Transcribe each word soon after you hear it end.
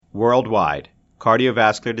Worldwide,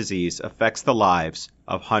 cardiovascular disease affects the lives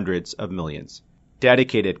of hundreds of millions.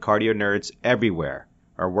 Dedicated cardio nerds everywhere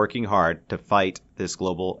are working hard to fight this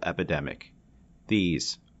global epidemic.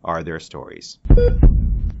 These are their stories.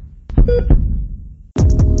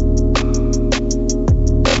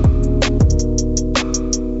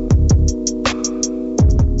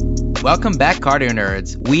 Welcome back, Cardio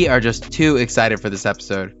Nerds. We are just too excited for this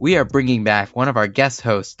episode. We are bringing back one of our guest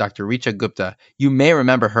hosts, Dr. Richa Gupta. You may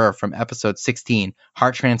remember her from episode 16,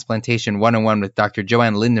 Heart Transplantation 101 with Dr.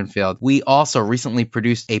 Joanne Lindenfeld. We also recently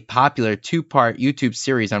produced a popular 2-part YouTube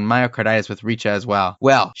series on myocarditis with Richa as well.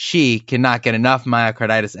 Well, she cannot get enough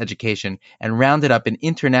myocarditis education and rounded up an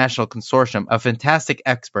international consortium of fantastic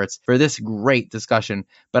experts for this great discussion,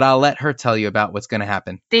 but I'll let her tell you about what's going to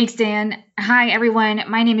happen. Thanks, Dan. Hi, everyone.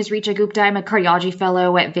 My name is Richa Gupta. I'm a cardiology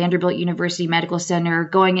fellow at Vanderbilt University Medical Center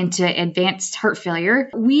going into advanced heart failure.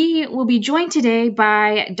 We will be joined today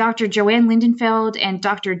by Dr. Joanne Lindenfeld and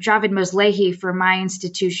Dr. Javed Moslehi from my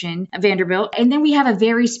institution, Vanderbilt. And then we have a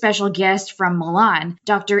very special guest from Milan,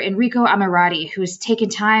 Dr. Enrico Amirati, who's taken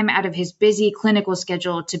time out of his busy clinical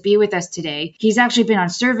schedule to be with us today. He's actually been on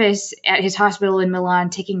service at his hospital in Milan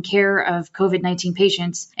taking care of COVID-19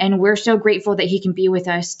 patients, and we're so grateful that he can be with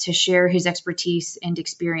us to share his expertise and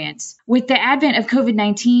experience. With the advent of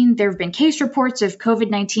COVID-19, there have been case reports of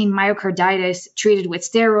COVID-19 myocarditis treated with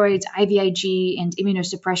steroids, IVIG, and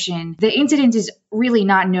immunosuppression. The incidence is really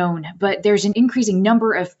not known, but there's an increasing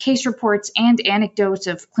number of case reports and anecdotes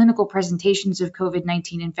of clinical presentations of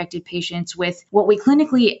COVID-19 infected patients with what we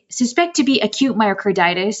clinically suspect to be acute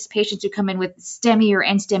myocarditis, patients who come in with STEMI or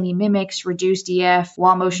NSTEMI mimics, reduced EF,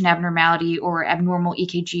 wall motion abnormality, or abnormal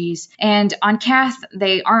EKGs. And on cath,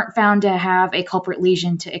 they aren't found to have a culprit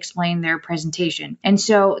lesion to explain their presentation. And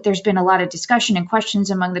so there's been a lot of discussion and questions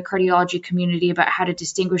among the cardiology community about how to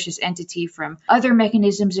distinguish this entity from other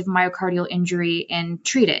mechanisms of myocardial injury and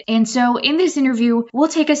treat it. And so in this interview, we'll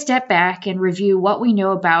take a step back and review what we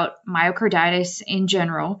know about myocarditis in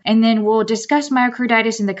general, and then we'll discuss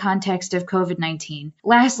myocarditis in the context of COVID-19.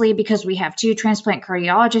 Lastly, because we have 2 transplant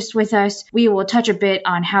cardiologists with us, we will touch a bit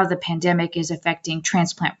on how the pandemic is affecting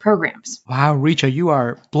transplant programs. Wow, Richa, you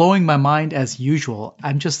are blowing my mind as usual.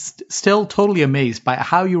 I'm just still totally amazed by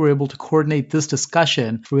how you were able to coordinate this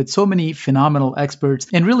discussion with so many phenomenal experts.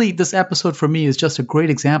 And really, this episode for me is just a great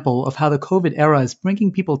example of how the COVID era is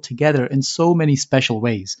bringing people together in so many special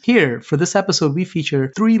ways. Here, for this episode, we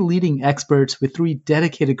feature 3 leading experts with 3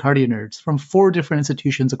 dedicated cardio nerds from 4 different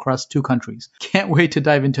institutions across 2 countries. Can't wait to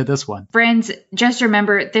dive into this one. Friends, just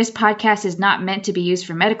remember, this podcast is not meant to be used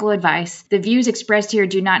for medical advice. The views expressed here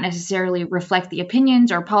do not necessarily reflect the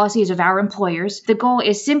opinions or policies of our employers. The goal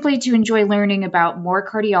is simply to enjoy learning about more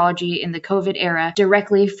cardiology in the COVID era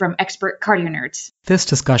directly from expert cardio nerds. This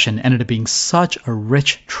discussion ended up being such a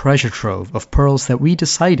rich treasure trove of pearls that we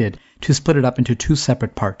decided to split it up into 2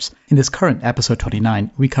 separate parts. In this current episode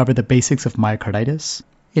 29, we cover the basics of myocarditis.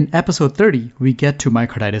 In episode 30, we get to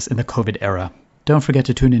myocarditis in the COVID era. Don't forget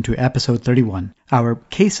to tune into episode 31, our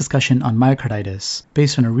case discussion on myocarditis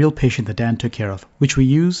based on a real patient that Dan took care of, which we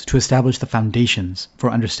use to establish the foundations for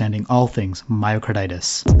understanding all things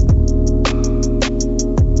myocarditis.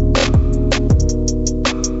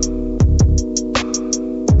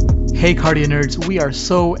 Hey cardio nerds, we are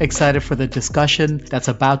so excited for the discussion that's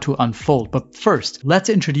about to unfold. But first, let's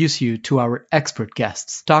introduce you to our expert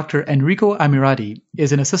guests. Dr. Enrico Amirati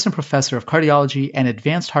is an assistant professor of cardiology and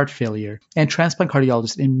advanced heart failure and transplant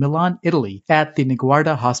cardiologist in Milan, Italy at the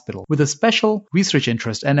Niguarda Hospital with a special research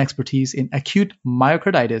interest and expertise in acute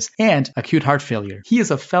myocarditis and acute heart failure. He is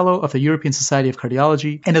a fellow of the European Society of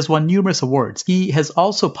Cardiology and has won numerous awards. He has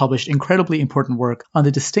also published incredibly important work on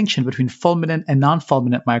the distinction between fulminant and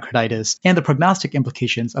non-fulminant myocarditis and the prognostic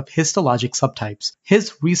implications of histologic subtypes.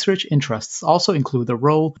 His research interests also include the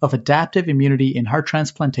role of adaptive immunity in heart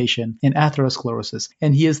transplantation and atherosclerosis,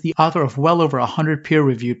 and he is the author of well over 100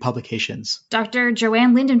 peer-reviewed publications. Dr.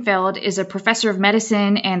 Joanne Lindenfeld is a professor of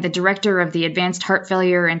medicine and the director of the Advanced Heart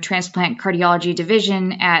Failure and Transplant Cardiology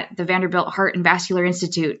Division at the Vanderbilt Heart and Vascular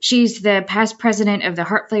Institute. She's the past president of the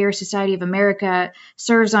Heart Failure Society of America,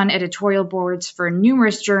 serves on editorial boards for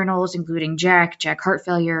numerous journals, including JACC Heart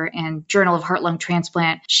Failure, and Journal of Heart-Lung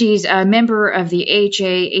Transplant. She's a member of the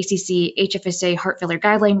AHA, ACC, HFSA Heart Failure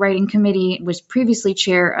Guideline Writing Committee, was previously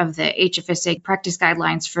chair of the HFSA Practice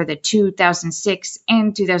Guidelines for the 2006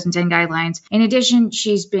 and 2010 guidelines. In addition,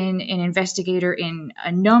 she's been an investigator in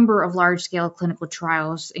a number of large-scale clinical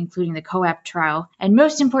trials, including the COAPT trial. And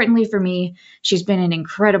most importantly for me, she's been an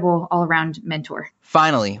incredible all-around mentor.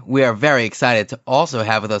 Finally, we are very excited to also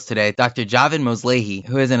have with us today Dr. Javed Moslehi,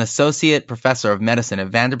 who is an associate professor of medicine at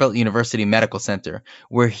Vanderbilt University Medical Center,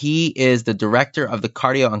 where he is the director of the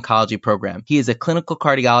cardio-oncology program. He is a clinical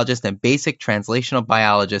cardiologist and basic translational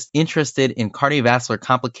biologist interested in cardiovascular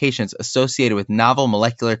complications associated with novel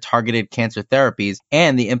molecular targeted cancer therapies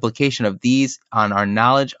and the implication of these on our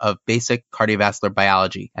knowledge of basic cardiovascular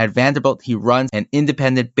biology. At Vanderbilt, he runs an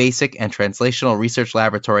independent basic and translational research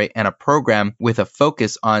laboratory and a program with a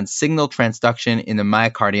focus on signal transduction in the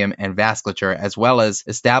myocardium and vasculature, as well as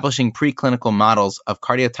establishing preclinical models of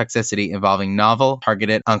cardiotoxicity involving novel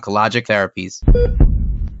targeted oncologic therapies.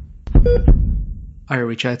 All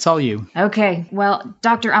right, Richa, it's all you. Okay. Well,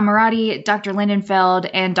 Dr. Amirati, Dr. Lindenfeld,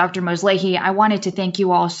 and Dr. Moslehi, I wanted to thank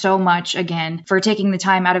you all so much again for taking the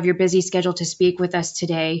time out of your busy schedule to speak with us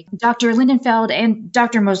today. Dr. Lindenfeld and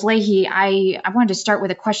Dr. Moslehi, I wanted to start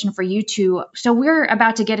with a question for you two. So we're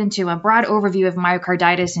about to get into a broad overview of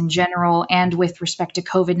myocarditis in general and with respect to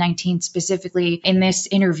COVID-19 specifically in this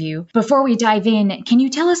interview. Before we dive in, can you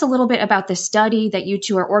tell us a little bit about the study that you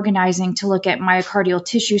two are organizing to look at myocardial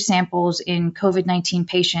tissue samples in COVID-19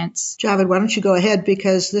 patients? Javed, why don't you go ahead,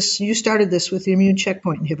 because you started this with the immune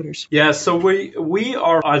checkpoint inhibitors. Yeah, so we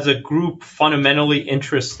are as a group fundamentally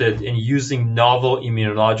interested in using novel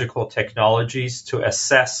immunological technologies to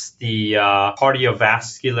assess the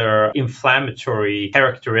cardiovascular inflammatory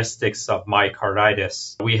characteristics of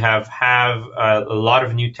myocarditis. We have a lot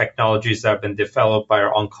of new technologies that have been developed by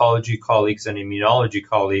our oncology colleagues and immunology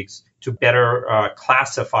colleagues to better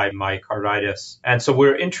classify myocarditis. And so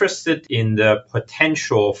we're interested in the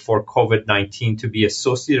potential for COVID-19 to be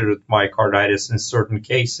associated with myocarditis in certain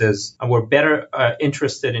cases. And we're better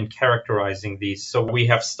interested in characterizing these. So we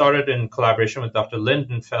have started in collaboration with Dr.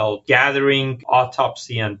 Lindenfeld, gathering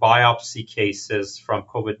autopsy and biopsy cases from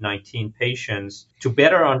COVID-19 patients to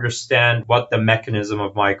better understand what the mechanism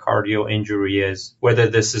of myocardial injury is, whether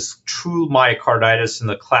this is true myocarditis in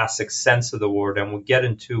the classic sense of the word, and we'll get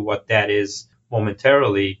into what that is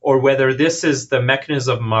momentarily, or whether this is the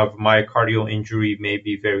mechanism of myocardial injury may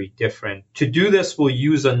be very different. To do this, we'll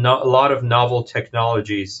use a lot of novel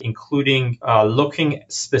technologies, including looking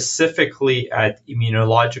specifically at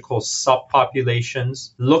immunological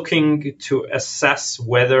subpopulations, looking to assess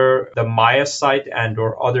whether the myocyte and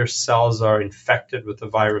or other cells are infected with the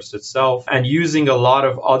virus itself, and using a lot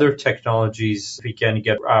of other technologies. We can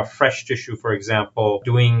get fresh tissue, for example,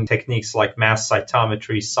 doing techniques like mass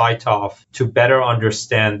cytometry, CyTOF, to better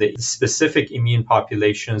understand the specific immune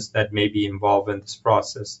populations that may be involved in this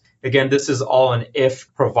process. Again, this is all an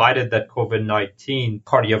if, provided that COVID-19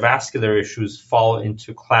 cardiovascular issues fall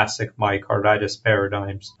into classic myocarditis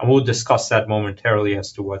paradigms. And we'll discuss that momentarily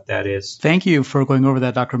as to what that is. Thank you for going over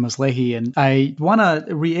that, Dr. Moslehi. And I want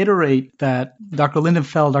to reiterate that Dr.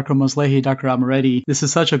 Lindenfeld, Dr. Moslehi, Dr. Amirati, this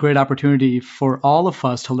is such a great opportunity for all of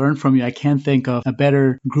us to learn from you. I can't think of a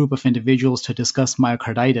better group of individuals to discuss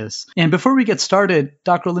myocarditis. And before we get started,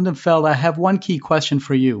 Dr. Lindenfeld, I have one key question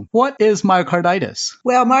for you. What is myocarditis?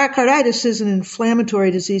 Well, myocarditis is an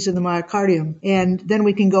inflammatory disease of the myocardium. And then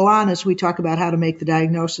we can go on as we talk about how to make the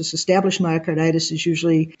diagnosis. Established myocarditis is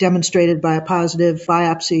usually demonstrated by a positive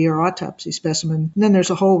biopsy or autopsy specimen. And then there's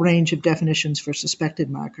a whole range of definitions for suspected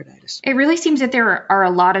myocarditis. It really seems that there are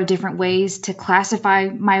a lot of different ways to classify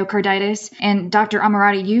myocarditis. And Dr.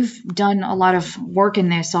 Amirati, you've done a lot of work in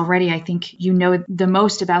this already. I think you know the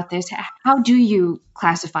most about this. How do you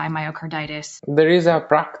classify myocarditis? There is a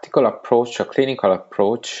practical approach, a clinical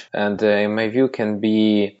approach, and in my view can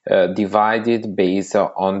be divided based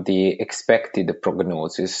on the expected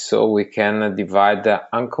prognosis. So we can divide the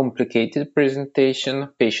uncomplicated presentation,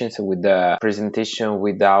 patients with the presentation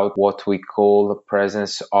without what we call the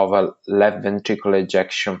presence of a left ventricular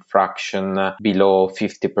ejection fraction below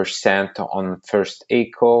 50% on first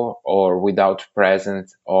echo, or without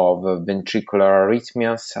presence of ventricular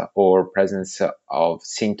arrhythmias or presence of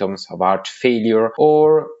symptoms of heart failure,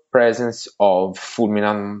 or presence of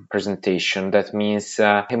fulminant presentation, that means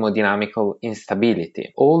hemodynamical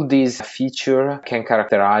instability. All these features can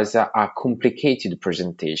characterize a complicated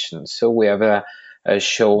presentation. So we have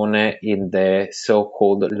shown in the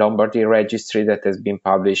so-called Lombardy registry that has been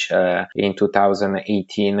published in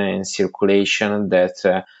 2018 in Circulation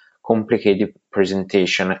that complicated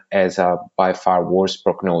presentation has a by far worse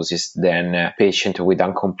prognosis than a patient with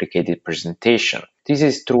uncomplicated presentation. This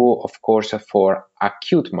is true, of course, for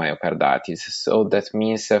acute myocarditis. So that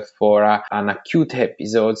means for an acute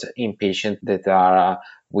episodes in patients that are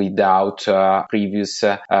without previous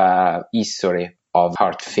history of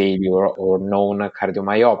heart failure or known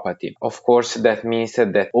cardiomyopathy. Of course, that means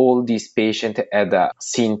that all these patients had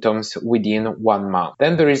symptoms within 1 month.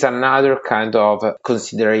 Then there is another kind of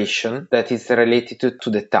consideration that is related to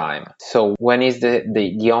the time. So when is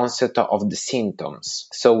the onset of the symptoms?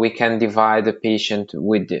 So we can divide the patient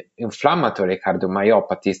with inflammatory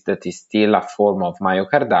cardiomyopathies, that is still a form of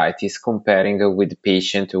myocarditis, comparing with the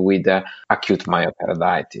patient with acute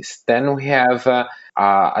myocarditis. Then we have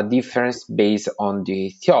a difference based on the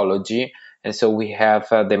etiology. And so we have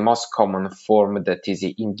the most common form that is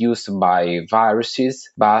induced by viruses,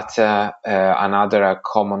 but another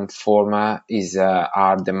common form are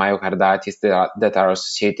the myocarditis that are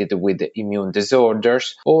associated with immune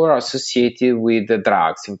disorders or associated with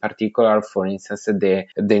drugs, in particular, for instance,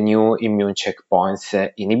 the new immune checkpoints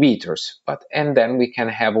inhibitors. And then we can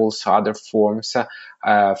have also other forms,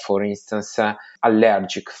 for instance,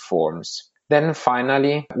 allergic forms. Then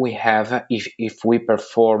finally, we have, if we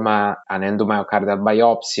perform an endomyocardial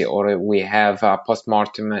biopsy or we have a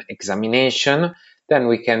postmortem examination, then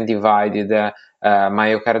we can divide the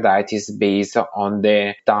myocarditis based on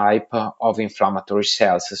the type of inflammatory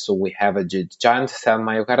cells. So we have a giant cell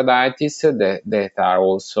myocarditis that are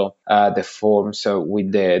also the forms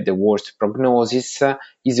with the worst prognosis,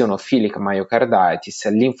 eosinophilic myocarditis,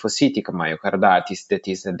 lymphocytic myocarditis, that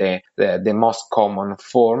is the most common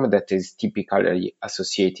form that is typically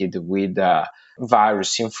associated with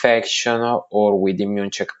virus infection or with immune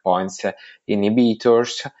checkpoints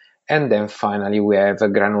inhibitors. And then finally, we have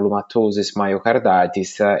granulomatosis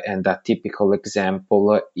myocarditis, and a typical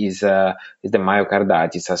example is the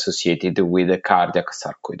myocarditis associated with cardiac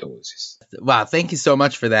sarcoidosis. Wow, thank you so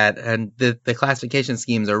much for that. And the classification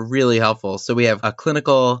schemes are really helpful. So we have a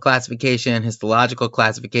clinical classification, histological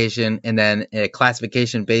classification, and then a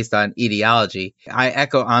classification based on etiology. I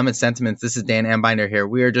echo Ahmed's sentiments. This is Dan Ambinder here.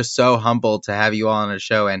 We are just so humbled to have you all on our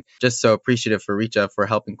show and just so appreciative for Richa for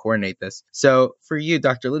helping coordinate this. So for you,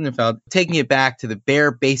 Dr. Lindenfeld, taking it back to the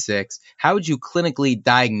bare basics, how would you clinically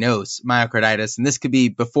diagnose myocarditis? And this could be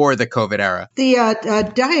before the COVID era.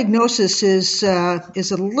 The diagnosis is a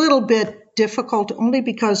little bit difficult only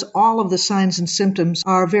because all of the signs and symptoms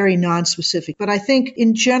are very nonspecific. But I think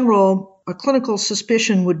in general, a clinical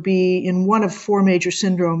suspicion would be in one of four major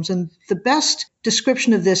syndromes. And the best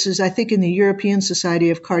description of this is, I think, in the European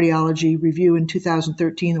Society of Cardiology review in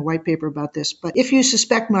 2013, a white paper about this. But if you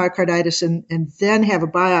suspect myocarditis and then have a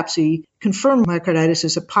biopsy, confirmed myocarditis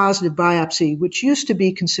is a positive biopsy, which used to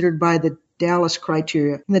be considered by the Dallas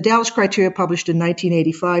criteria. And the Dallas criteria, published in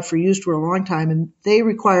 1985, were used for a long time, and they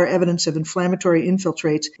require evidence of inflammatory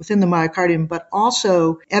infiltrates within the myocardium, but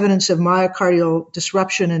also evidence of myocardial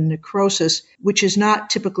disruption and necrosis, which is not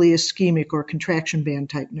typically ischemic or contraction band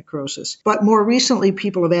type necrosis. But more recently,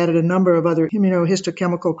 people have added a number of other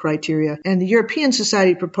immunohistochemical criteria, and the European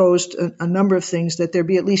Society proposed a number of things, that there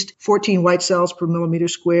be at least 14 white cells per millimeter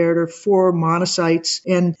squared, or 4 monocytes,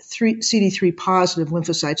 and 3 CD3 positive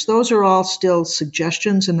lymphocytes. Those are all still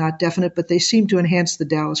suggestions and not definite, but they seem to enhance the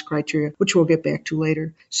Dallas criteria, which we'll get back to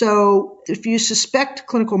later. So if you suspect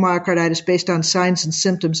clinical myocarditis based on signs and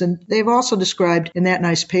symptoms, and they've also described in that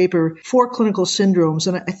nice paper 4 clinical syndromes,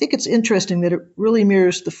 and I think it's interesting that it really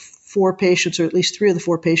mirrors the 4 patients, or at least 3 of the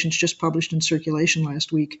 4 patients just published in Circulation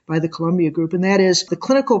last week by the Columbia Group. And that is, the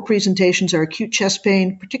clinical presentations are acute chest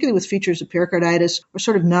pain, particularly with features of pericarditis, or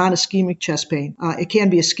sort of non-ischemic chest pain. It can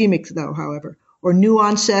be ischemic, though, however. Or new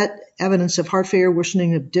onset, evidence of heart failure,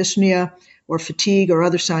 worsening of dyspnea, or fatigue, or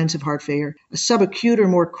other signs of heart failure. A subacute or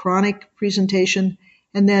more chronic presentation,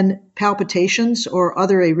 and then palpitations or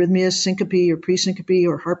other arrhythmias, syncope or presyncope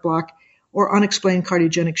or heart block, or unexplained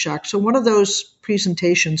cardiogenic shock. So one of those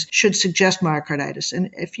presentations should suggest myocarditis. And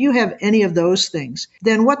if you have any of those things,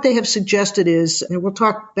 then what they have suggested is, and we'll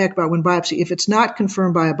talk back about when biopsy, if it's not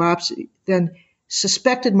confirmed by a biopsy, then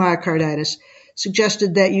suspected myocarditis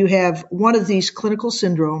suggested that you have one of these clinical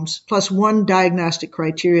syndromes plus one diagnostic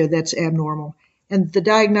criteria that's abnormal. And the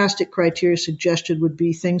diagnostic criteria suggested would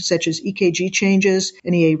be things such as EKG changes,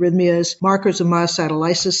 any arrhythmias, markers of myocytal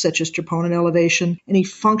lysis such as troponin elevation, any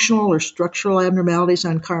functional or structural abnormalities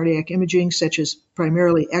on cardiac imaging such as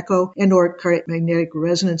primarily echo and or cardiac magnetic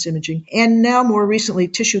resonance imaging, and now more recently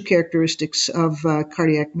tissue characteristics of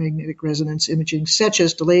cardiac magnetic resonance imaging such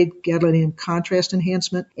as delayed gadolinium contrast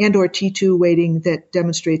enhancement and or T2 weighting that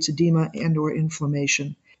demonstrates edema and or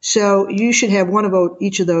inflammation. So you should have one of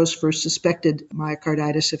each of those for suspected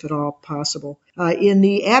myocarditis, if at all possible. In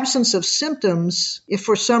the absence of symptoms, if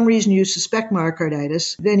for some reason you suspect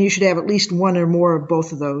myocarditis, then you should have at least one or more of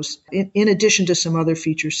both of those, in addition to some other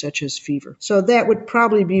features such as fever. So that would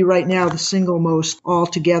probably be right now the single most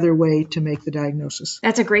altogether way to make the diagnosis.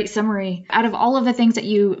 That's a great summary. Out of all of the things that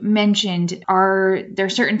you mentioned, are there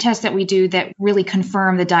certain tests that we do that really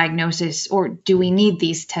confirm the diagnosis, or do we need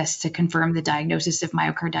these tests to confirm the diagnosis of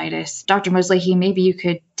myocarditis? Dr. Mosley, maybe you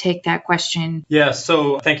could take that question. Yeah,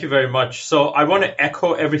 so thank you very much. So I want to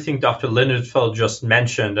echo everything Dr. Lindenfeld just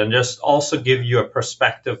mentioned and just also give you a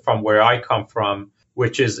perspective from where I come from,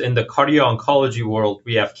 which is in the cardio-oncology world,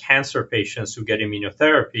 we have cancer patients who get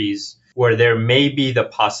immunotherapies where there may be the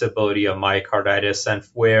possibility of myocarditis and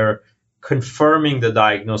where confirming the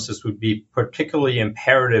diagnosis would be particularly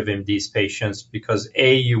imperative in these patients because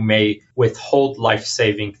A, you may withhold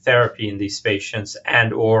life-saving therapy in these patients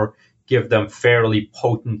and or give them fairly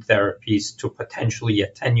potent therapies to potentially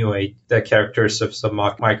attenuate the characteristics of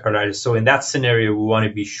myocarditis. So in that scenario, we want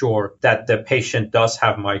to be sure that the patient does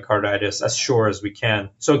have myocarditis as sure as we can.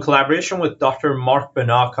 So in collaboration with Dr. Mark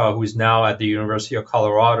Benaka, who's now at the University of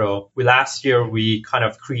Colorado, last year we kind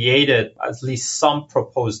of created at least some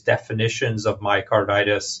proposed definitions of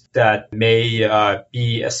myocarditis that may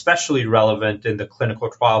be especially relevant in the clinical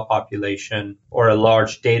trial population or a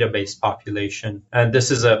large database population. And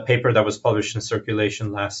this is a paper that was published in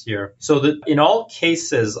Circulation last year. So that in all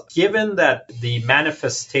cases, given that the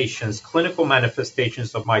manifestations, clinical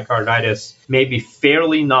manifestations of myocarditis may be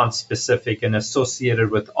fairly nonspecific and associated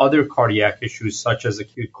with other cardiac issues such as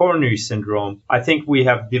acute coronary syndrome, I think we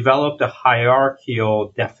have developed a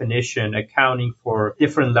hierarchical definition accounting for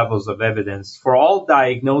different levels of evidence. For all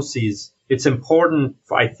diagnoses, it's important,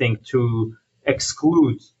 I think, to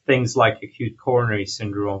exclude things like acute coronary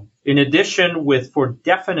syndrome. In addition, for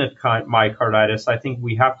definite myocarditis, I think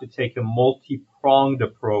we have to take a multi-pronged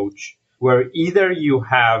approach where either you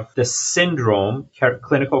have the syndrome,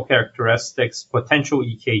 clinical characteristics, potential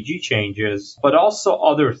EKG changes, but also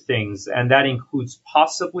other things, and that includes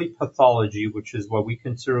possibly pathology, which is what we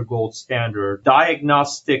consider gold standard,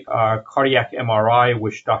 diagnostic cardiac MRI,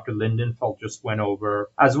 which Dr. Lindenfeld just went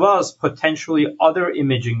over, as well as potentially other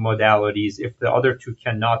imaging modalities if the other two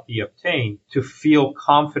cannot be obtained to feel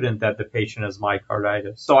confident that the patient has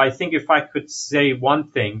myocarditis. So I think if I could say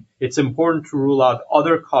one thing, it's important to rule out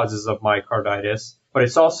other causes of myocarditis, but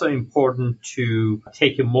it's also important to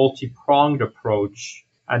take a multi-pronged approach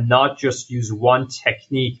and not just use one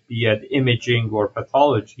technique, be it imaging or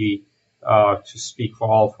pathology, to speak for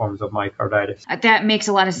all forms of myocarditis. That makes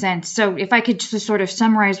a lot of sense. So if I could just sort of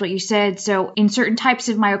summarize what you said. So in certain types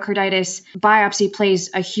of myocarditis, biopsy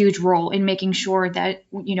plays a huge role in making sure that,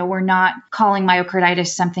 we're not calling myocarditis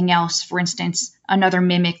something else. For instance, another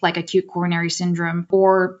mimic like acute coronary syndrome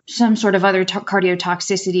or some sort of other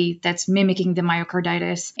cardiotoxicity that's mimicking the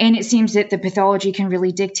myocarditis. And it seems that the pathology can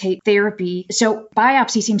really dictate therapy. So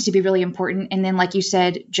biopsy seems to be really important. And then, like you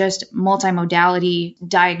said, just multimodality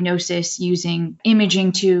diagnosis using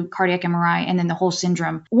imaging to cardiac MRI and then the whole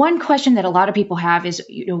syndrome. One question that a lot of people have is,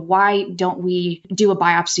 why don't we do a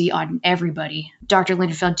biopsy on everybody? Dr.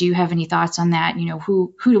 Lindenfeld, do you have any thoughts on that?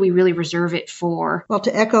 Who do we really reserve it for? Well,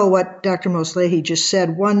 to echo what Dr. Mosley just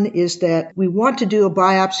said, one is that we want to do a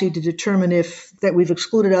biopsy to determine that we've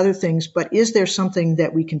excluded other things, but is there something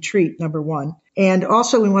that we can treat, number one? And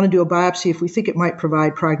also we want to do a biopsy if we think it might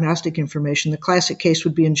provide prognostic information. The classic case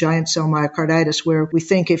would be in giant cell myocarditis, where we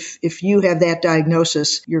think if you have that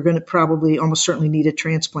diagnosis, you're going to probably almost certainly need a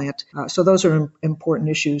transplant. So those are important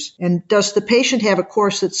issues. And does the patient have a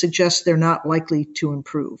course that suggests they're not likely to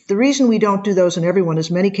improve? The reason we don't do those in everyone is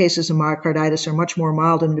many cases of myocarditis are much more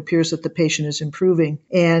mild and it appears that the patient is improving.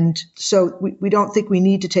 And so we don't think we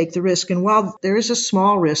need to take the risk. And while there is a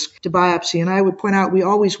small risk to biopsy, and I would point out we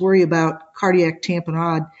always worry about cardiac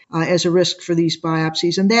tamponade as a risk for these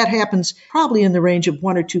biopsies. And that happens probably in the range of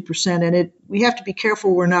 1 or 2%. And we have to be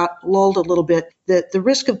careful we're not lulled a little bit. That the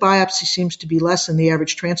risk of biopsy seems to be less in the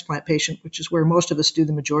average transplant patient, which is where most of us do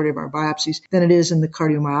the majority of our biopsies, than it is in the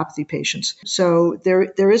cardiomyopathy patients. So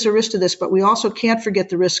there is a risk to this, but we also can't forget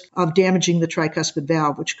the risk of damaging the tricuspid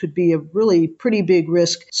valve, which could be a really pretty big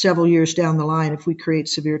risk several years down the line if we create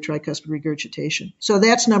severe tricuspid regurgitation. So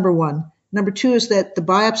that's number one. Number two is that the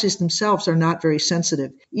biopsies themselves are not very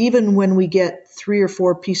sensitive. Even when we get 3 or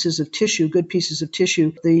 4 pieces of tissue, good pieces of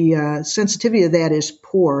tissue, the sensitivity of that is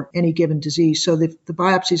poor, any given disease. So the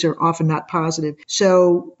biopsies are often not positive.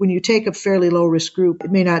 So when you take a fairly low-risk group,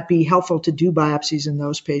 it may not be helpful to do biopsies in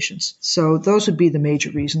those patients. So those would be the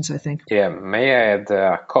major reasons, I think. Yeah, may I add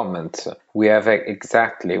a comment? We have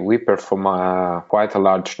we perform quite a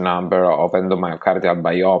large number of endomyocardial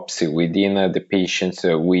biopsy within the patients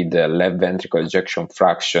with left ventricle ejection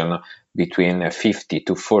fraction between 50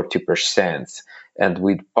 to 40% and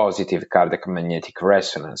with positive cardiac magnetic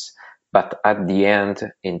resonance. But at the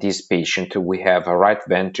end, in this patient, we have a right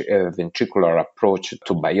ventricular approach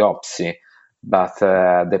to biopsy, but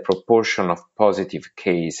the proportion of positive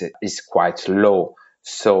case is quite low.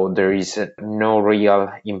 So there is no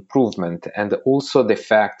real improvement. And also the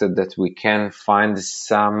fact that we can find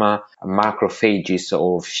some macrophages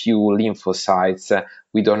or few lymphocytes,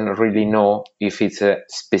 we don't really know if it's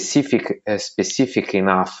specific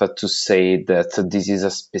enough to say that this is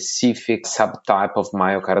a specific subtype of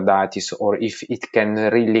myocarditis, or if it can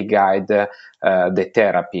really guide the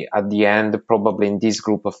therapy. At the end, probably in this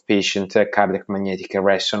group of patients, cardiac magnetic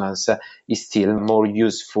resonance is still more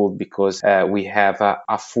useful because we have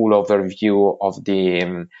a full overview of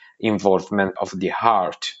the involvement of the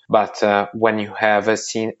heart. But when you have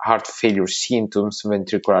heart failure symptoms,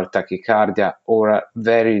 ventricular tachycardia, or a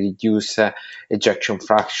very reduced ejection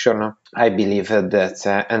fraction, I believe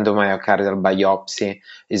that endomyocardial biopsy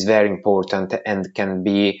is very important and can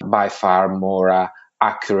be by far more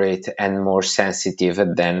accurate and more sensitive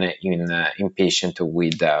than in patients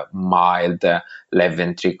with mild left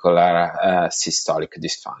ventricular systolic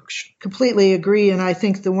dysfunction. Completely agree. And I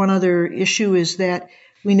think the one other issue is that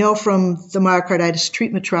we know from the myocarditis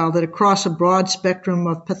treatment trial that across a broad spectrum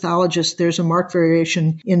of pathologists, there's a marked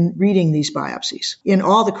variation in reading these biopsies. In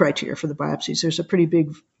all the criteria for the biopsies, there's a pretty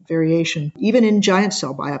big variation. Even in giant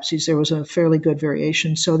cell biopsies, there was a fairly good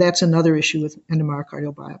variation. So that's another issue with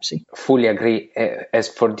endomyocardial biopsy. Fully agree. As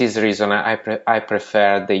for this reason, I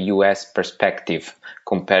prefer the US perspective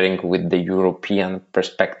comparing with the European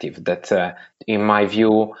perspective. That, in my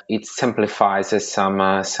view, it simplifies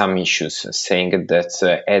some issues, saying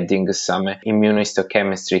that adding some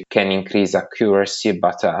immunohistochemistry can increase accuracy,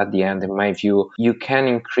 but at the end, in my view, you can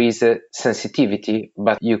increase sensitivity,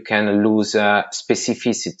 but you can lose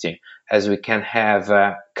specificity, as we can have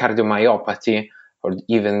cardiomyopathy or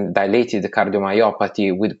even dilated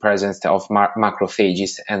cardiomyopathy with presence of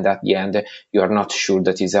macrophages, and at the end you are not sure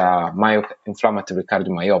that is a inflammatory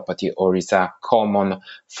cardiomyopathy or is a common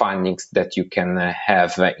findings that you can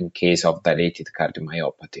have in case of dilated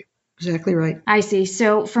cardiomyopathy. Exactly right. I see.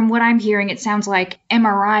 So from what I'm hearing, it sounds like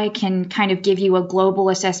MRI can kind of give you a global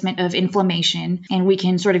assessment of inflammation, and we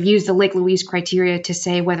can sort of use the Lake-Louise criteria to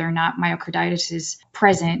say whether or not myocarditis is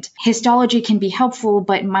present. Histology can be helpful,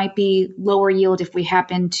 but might be lower yield if we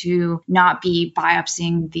happen to not be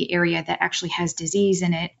biopsying the area that actually has disease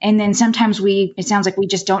in it. And then sometimes it sounds like we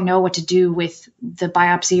just don't know what to do with the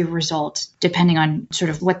biopsy result, depending on sort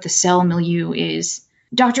of what the cell milieu is.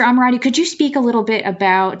 Dr. Amirati, could you speak a little bit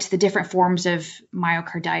about the different forms of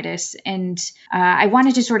myocarditis? And I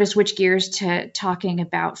wanted to sort of switch gears to talking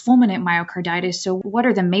about fulminant myocarditis. So what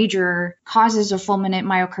are the major causes of fulminant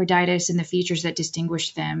myocarditis and the features that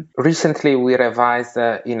distinguish them? Recently, we revised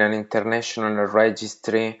in an international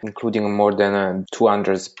registry, including more than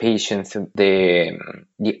 200 patients,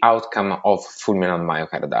 the outcome of fulminant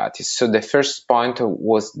myocarditis. So the first point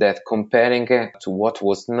was that comparing to what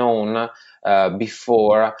was known before,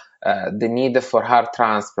 the need for heart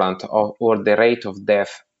transplant or the rate of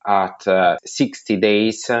death at 60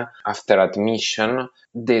 days after admission,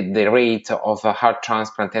 the rate of a heart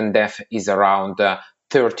transplant and death is around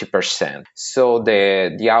 30%. So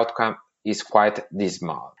the outcome is quite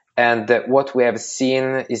dismal. And what we have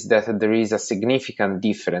seen is that there is a significant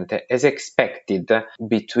difference, as expected,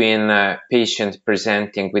 between patients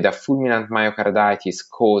presenting with a fulminant myocarditis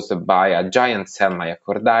caused by a giant cell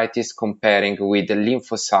myocarditis comparing with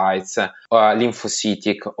lymphocytes,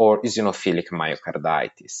 lymphocytic or eosinophilic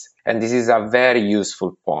myocarditis. And this is a very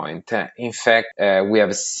useful point. In fact, we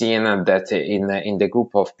have seen that in the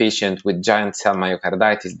group of patients with giant cell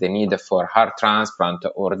myocarditis, the need for heart transplant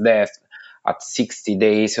or death at 60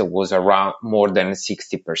 days was around more than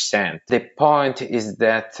 60%. The point is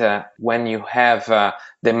that when you have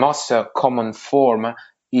the most common form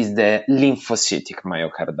is the lymphocytic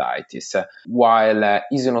myocarditis, while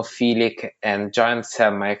eosinophilic and giant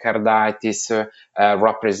cell myocarditis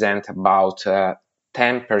represent about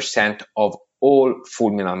 10% of all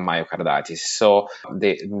fulminant myocarditis. So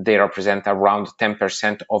they represent around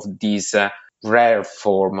 10% of these rare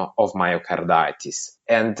form of myocarditis.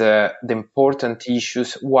 And the important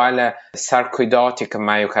issues, while sarcoidotic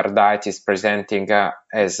myocarditis presenting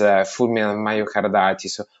as fulminant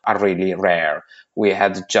myocarditis are really rare. We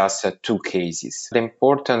had just 2 cases. The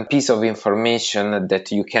important piece of information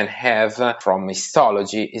that you can have from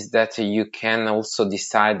histology is that you can also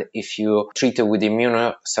decide if you treat with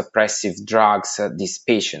immunosuppressive drugs this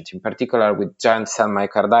patient. In particular with giant cell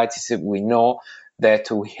myocarditis, we know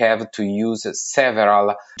that we have to use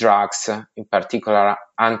several drugs, in particular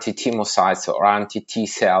anti-thymocytes or anti-T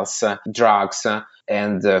cells drugs.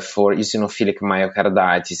 And for eosinophilic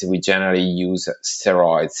myocarditis, we generally use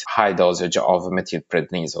steroids, high dosage of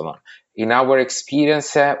methylprednisolone. In our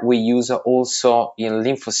experience, we use also in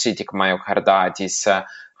lymphocytic myocarditis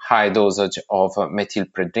high dosage of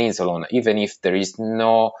methylprednisolone, even if there is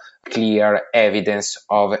no clear evidence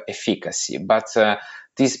of efficacy. But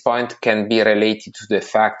this point can be related to the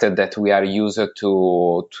fact that we are used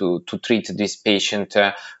to treat this patient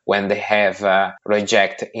when they have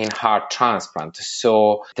reject in heart transplant.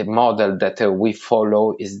 So the model that we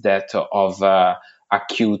follow is that of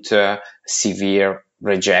acute severe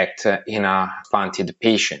reject in a transplanted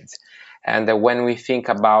patient. And when we think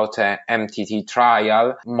about MTT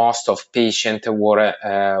trial, most of patients were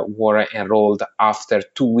enrolled after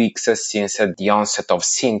 2 weeks since the onset of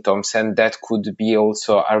symptoms, and that could be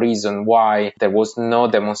also a reason why there was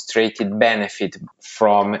no demonstrated benefit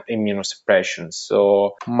from immunosuppression.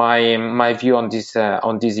 So my view on this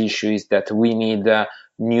issue is that we need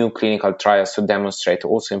new clinical trials to demonstrate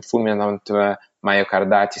also in fulminant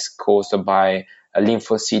myocarditis caused by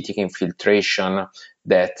lymphocytic infiltration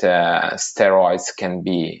that steroids can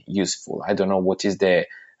be useful. I don't know what is the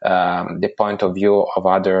point of view of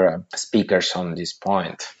other speakers on this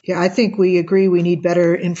point. Yeah, I think we agree we need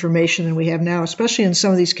better information than we have now, especially in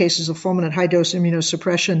some of these cases of fulminant high-dose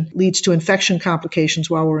immunosuppression leads to infection complications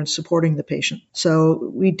while we're supporting the patient.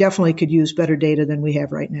 So we definitely could use better data than we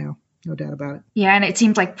have right now. No doubt about it. Yeah, and it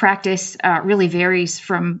seems like practice really varies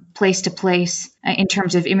from place to place in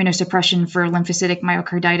terms of immunosuppression for lymphocytic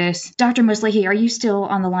myocarditis. Dr. Muslihi, are you still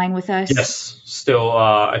on the line with us? Yes, still.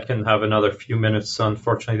 I can have another few minutes.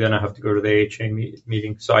 Unfortunately, then I have to go to the AHA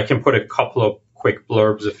meeting. So I can put a couple of quick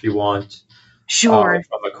blurbs if you want. Sure.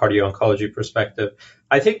 From a cardio-oncology perspective.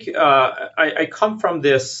 I think I come from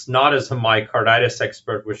this not as a myocarditis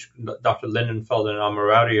expert, which Dr. Lindenfeld and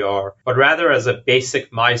Amirati are, but rather as a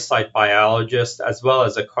basic myocyte biologist as well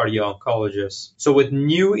as a cardio-oncologist. So with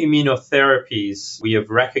new immunotherapies, we have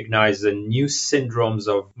recognized the new syndromes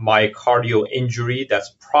of myocardial injury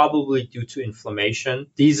that's probably due to inflammation.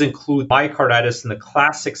 These include myocarditis in the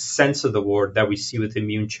classic sense of the word that we see with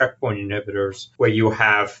immune checkpoint inhibitors, where you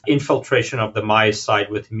have infiltration of the myocyte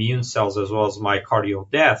with immune cells as well as myocardial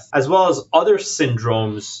death, as well as other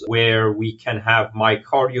syndromes where we can have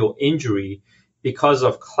myocardial injury because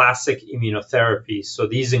of classic immunotherapy. So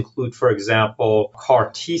these include, for example, CAR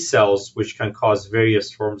T cells, which can cause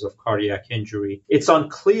various forms of cardiac injury. It's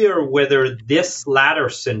unclear whether this latter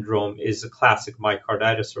syndrome is a classic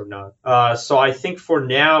myocarditis or not. So I think for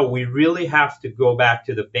now, we really have to go back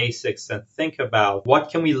to the basics and think about what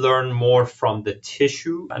can we learn more from the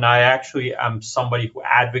tissue. And I actually am somebody who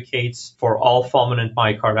advocates for all fulminant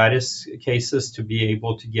myocarditis cases to be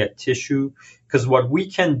able to get tissue, because what we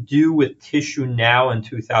can do with tissue now in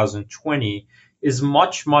 2020 is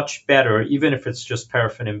much, much better, even if it's just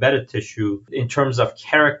paraffin-embedded tissue, in terms of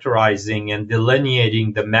characterizing and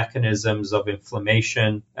delineating the mechanisms of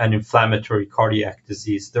inflammation and inflammatory cardiac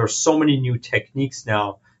disease. There are so many new techniques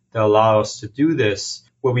now that allow us to do this,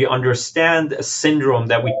 where we understand a syndrome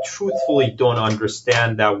that we truthfully don't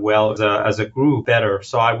understand that well as a group better.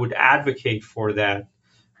 So I would advocate for that.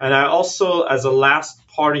 And I also, as a last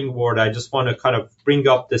parting word, I just want to kind of bring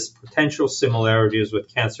up this potential similarities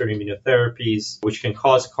with cancer immunotherapies, which can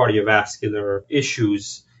cause cardiovascular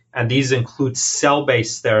issues. And these include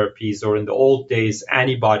cell-based therapies, or in the old days,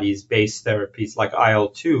 antibodies-based therapies like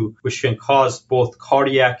IL-2, which can cause both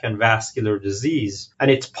cardiac and vascular disease.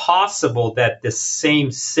 And it's possible that the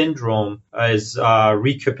same syndrome is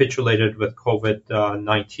recapitulated with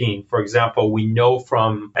COVID-19. For example, we know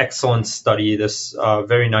from excellent study, this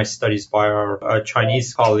very nice studies by our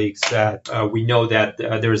Chinese colleagues, that we know that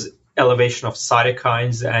there's elevation of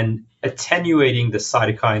cytokines, and attenuating the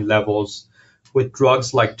cytokine levels with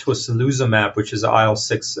drugs like tocilizumab, which is an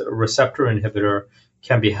IL-6 receptor inhibitor,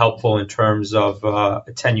 can be helpful in terms of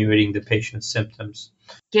attenuating the patient's symptoms.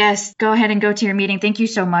 Yes, go ahead and go to your meeting. Thank you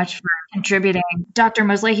so much for contributing. Dr.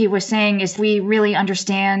 Moslehi was saying is we really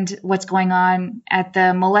understand what's going on at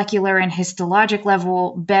the molecular and histologic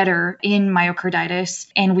level better in myocarditis,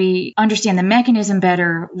 and we understand the mechanism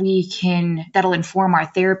better, that'll inform our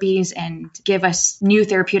therapies and give us new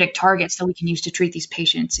therapeutic targets that we can use to treat these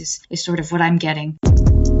patients is sort of what I'm getting.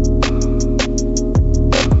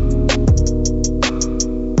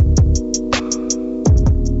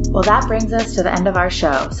 Well, that brings us to the end of our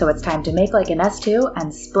show, so it's time to make like an S2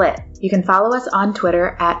 and split. You can follow us on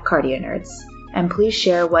Twitter at CardioNerds. And please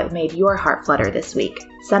share what made your heart flutter this week.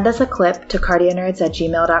 Send us a clip to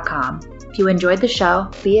cardionerds@gmail.com. If you enjoyed the show,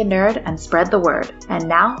 be a nerd and spread the word. And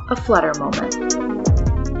now, a flutter moment.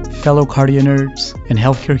 Fellow CardioNerds and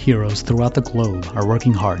healthcare heroes throughout the globe are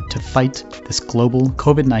working hard to fight this global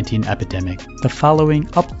COVID-19 epidemic. The following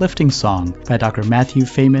uplifting song by Dr. Matthew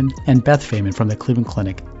Feynman and Beth Feynman from the Cleveland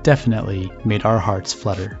Clinic definitely made our hearts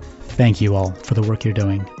flutter. Thank you all for the work you're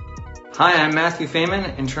doing. Hi, I'm Matthew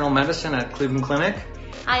Feynman, internal medicine at Cleveland Clinic.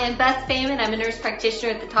 Hi, I'm Beth Feynman. I'm a nurse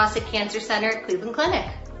practitioner at the Taussig Cancer Center at Cleveland Clinic.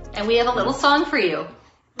 And we have a little song for you.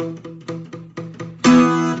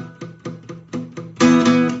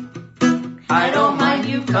 I don't mind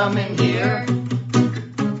you coming here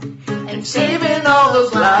and saving all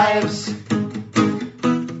those lives.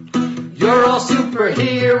 You're all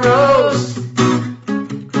superheroes,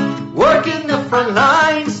 working the front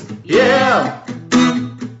lines, yeah.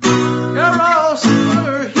 You're all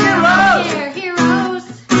superheroes, Here, heroes.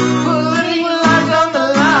 putting lives on the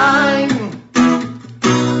line.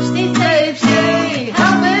 Stay safe, Stay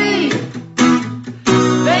healthy.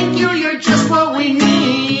 Thank you, you're just what we need.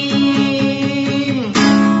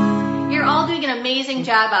 You're all doing an amazing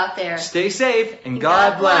job out there. Stay safe and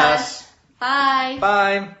God bless. Bye.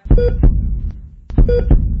 Bye.